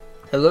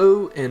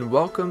Hello and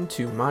welcome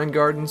to Mind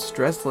Garden's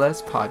Stress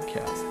Less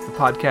podcast, the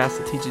podcast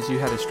that teaches you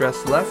how to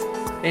stress less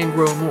and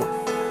grow more.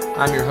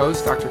 I'm your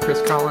host, Dr.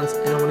 Chris Collins,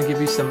 and I want to give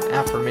you some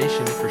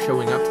affirmation for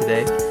showing up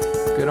today.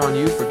 Good on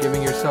you for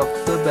giving yourself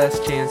the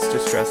best chance to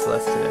stress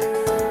less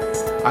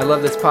today. I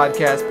love this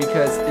podcast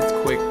because it's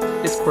quick,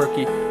 it's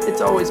quirky, it's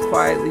always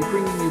quietly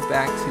bringing you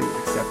back to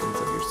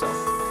acceptance of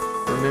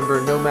yourself. Remember,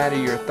 no matter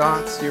your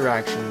thoughts, your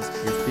actions,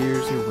 your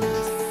fears, your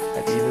wins,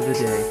 at the end of the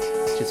day,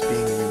 it's just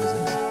being you is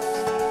enough.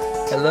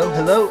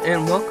 Hello,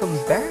 and welcome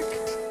back.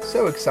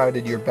 So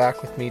excited you're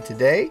back with me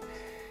today.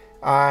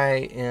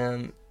 I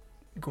am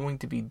going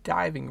to be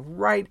diving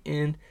right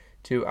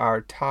into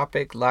our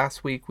topic.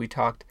 Last week we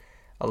talked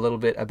a little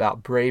bit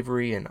about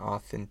bravery and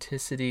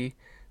authenticity.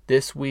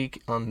 This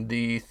week, on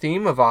the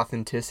theme of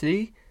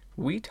authenticity,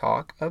 we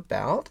talk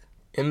about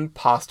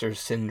imposter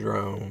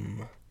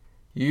syndrome.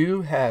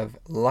 You have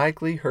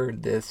likely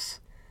heard this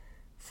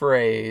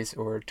phrase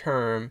or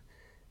term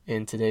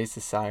in today's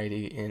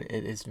society, and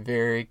it is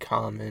very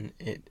common.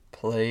 It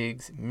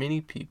plagues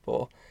many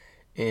people,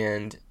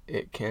 and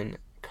it can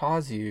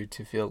cause you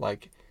to feel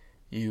like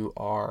you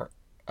are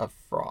a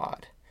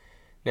fraud.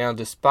 Now,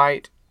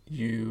 despite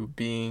you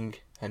being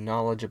a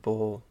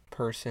knowledgeable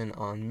person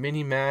on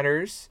many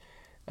matters,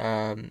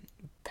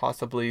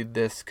 possibly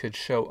this could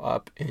show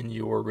up in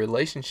your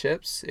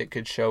relationships. It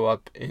could show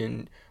up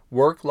in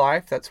work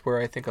life. That's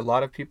where I think a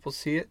lot of people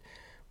see it,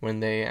 when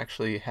they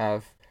actually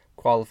have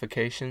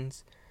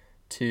qualifications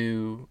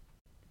to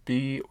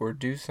be or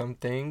do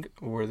something,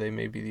 or they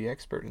may be the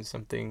expert in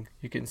something.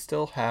 You can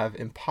still have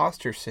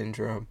imposter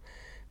syndrome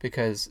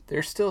because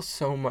there's still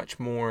so much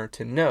more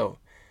to know.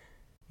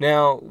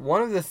 Now,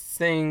 one of the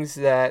things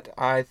that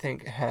I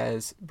think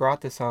has brought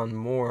this on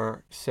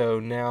more so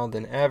now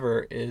than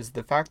ever is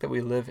the fact that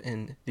we live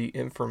in the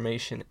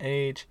information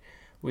age.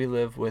 We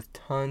live with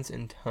tons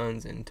and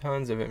tons and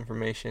tons of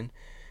information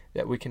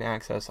that we can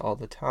access all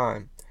the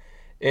time.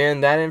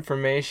 And that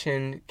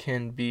information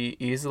can be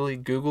easily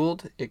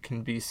Googled, it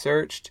can be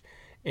searched,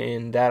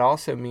 and that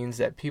also means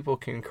that people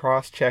can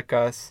cross-check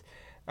us,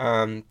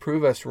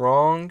 prove us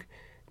wrong,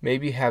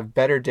 maybe have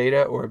better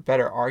data or a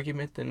better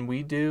argument than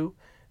we do,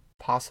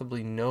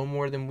 possibly know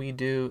more than we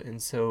do,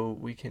 and so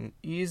we can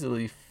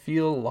easily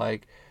feel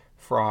like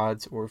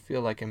frauds or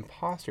feel like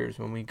imposters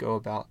when we go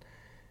about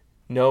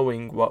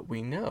knowing what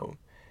we know.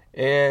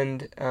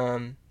 And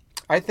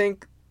I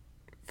think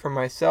for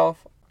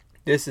myself,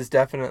 this has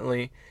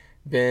definitely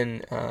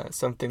been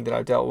something that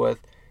I dealt with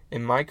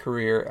in my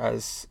career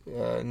as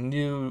a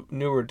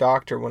newer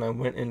doctor. When I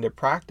went into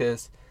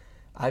practice,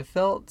 I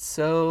felt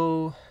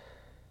so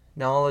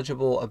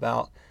knowledgeable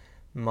about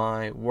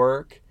my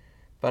work,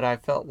 but I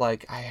felt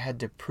like I had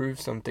to prove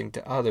something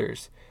to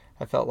others.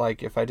 I felt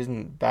like if I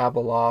didn't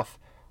babble off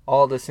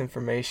all this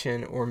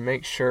information or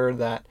make sure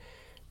that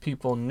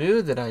people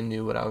knew that I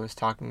knew what I was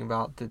talking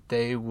about, that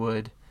they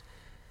would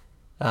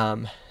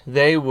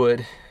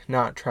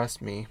not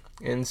trust me.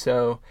 And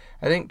so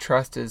I think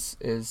trust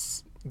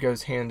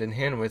goes hand in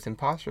hand with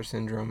imposter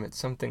syndrome. It's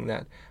something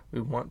that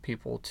we want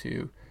people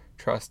to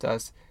trust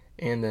us,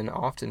 and then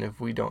often if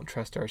we don't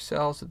trust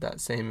ourselves with that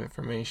same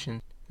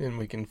information, then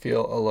we can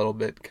feel a little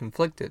bit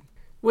conflicted.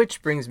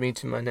 Which brings me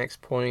to my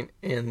next point,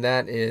 and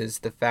that is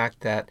the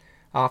fact that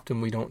often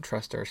we don't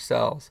trust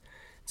ourselves.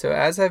 So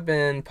as I've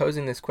been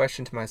posing this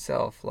question to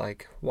myself,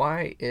 like,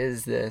 why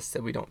is this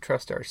that we don't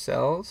trust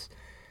ourselves?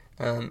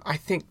 I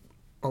think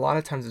a lot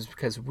of times it's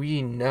because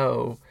we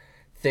know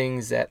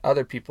things that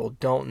other people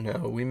don't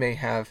know. We may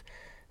have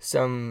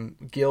some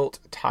guilt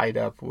tied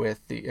up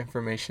with the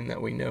information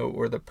that we know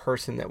or the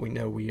person that we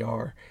know we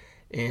are,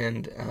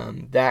 and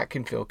that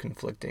can feel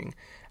conflicting.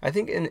 I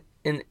think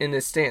in the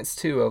stance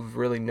too of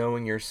really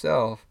knowing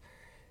yourself,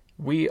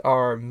 we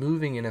are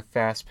moving in a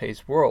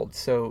fast-paced world,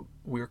 so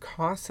we're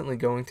constantly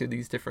going through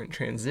these different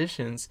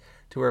transitions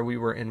to where we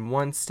were in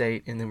one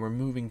state and then we're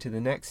moving to the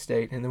next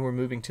state and then we're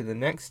moving to the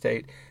next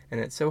state, and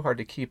it's so hard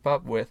to keep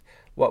up with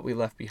what we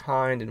left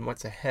behind and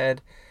what's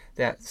ahead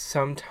that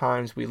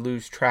sometimes we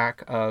lose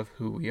track of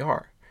who we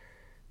are.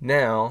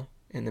 Now,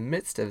 in the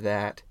midst of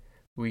that,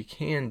 we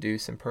can do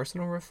some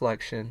personal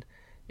reflection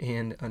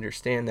and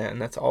understand that,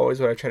 and that's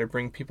always what I try to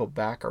bring people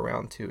back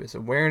around to, is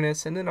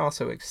awareness and then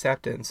also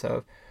acceptance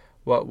of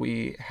what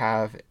we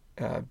have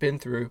been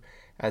through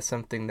as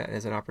something that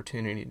is an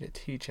opportunity to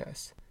teach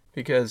us.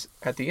 Because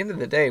at the end of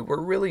the day,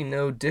 we're really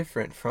no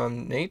different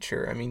from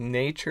nature. I mean,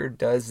 nature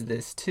does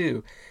this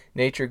too.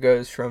 Nature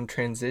goes from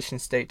transition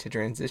state to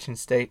transition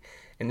state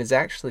and is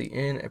actually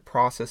in a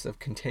process of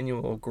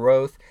continual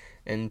growth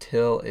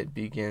until it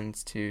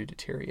begins to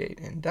deteriorate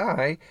and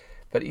die.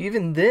 But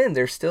even then,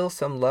 there's still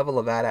some level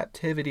of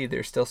adaptivity.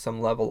 There's still some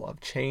level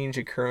of change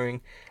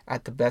occurring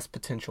at the best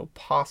potential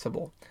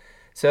possible.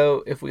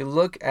 So if we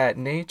look at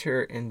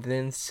nature and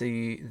then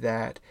see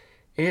that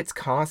it's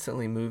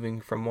constantly moving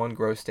from one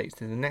growth state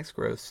to the next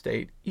growth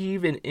state,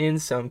 even in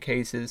some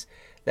cases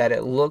that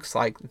it looks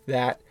like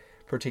that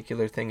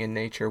particular thing in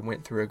nature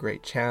went through a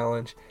great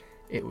challenge,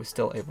 it was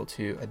still able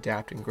to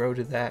adapt and grow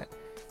to that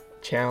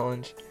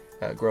challenge,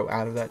 grow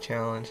out of that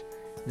challenge.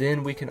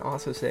 then we can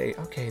also say,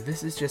 okay,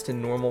 this is just a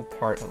normal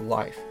part of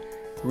life.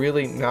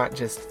 Really not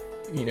just,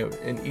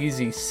 an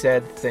easy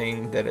said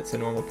thing that it's a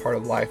normal part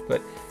of life,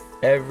 but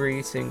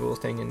every single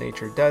thing in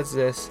nature does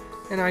this,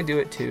 and I do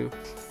it too,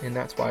 and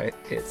that's why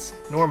it's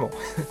normal.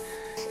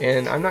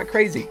 And I'm not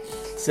crazy.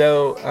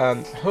 So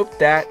hope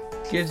that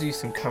gives you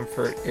some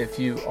comfort if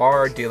you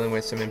are dealing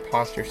with some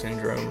imposter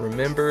syndrome.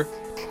 Remember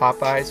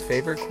Popeye's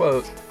favorite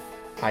quote,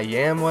 "I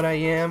am what I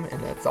am,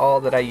 and that's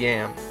all that I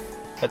am."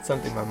 That's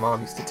something my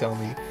mom used to tell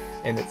me,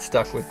 and it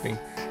stuck with me.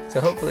 So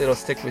hopefully it'll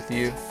stick with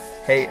you.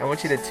 Hey, I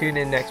want you to tune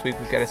in next week.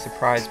 We've got a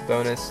surprise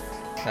bonus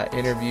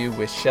interview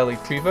with Shelly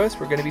Prevost.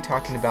 We're going to be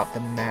talking about the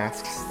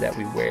masks that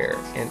we wear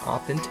and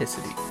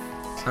authenticity.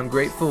 I'm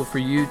grateful for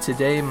you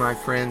today, my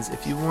friends.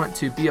 If you want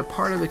to be a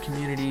part of a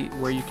community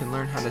where you can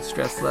learn how to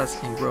stress less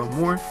and grow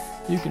more,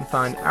 you can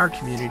find our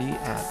community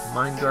at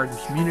Mind Garden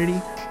Community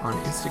on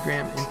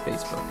Instagram and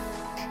Facebook.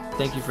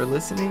 Thank you for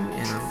listening,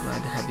 and I'm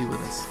glad to have you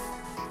with us.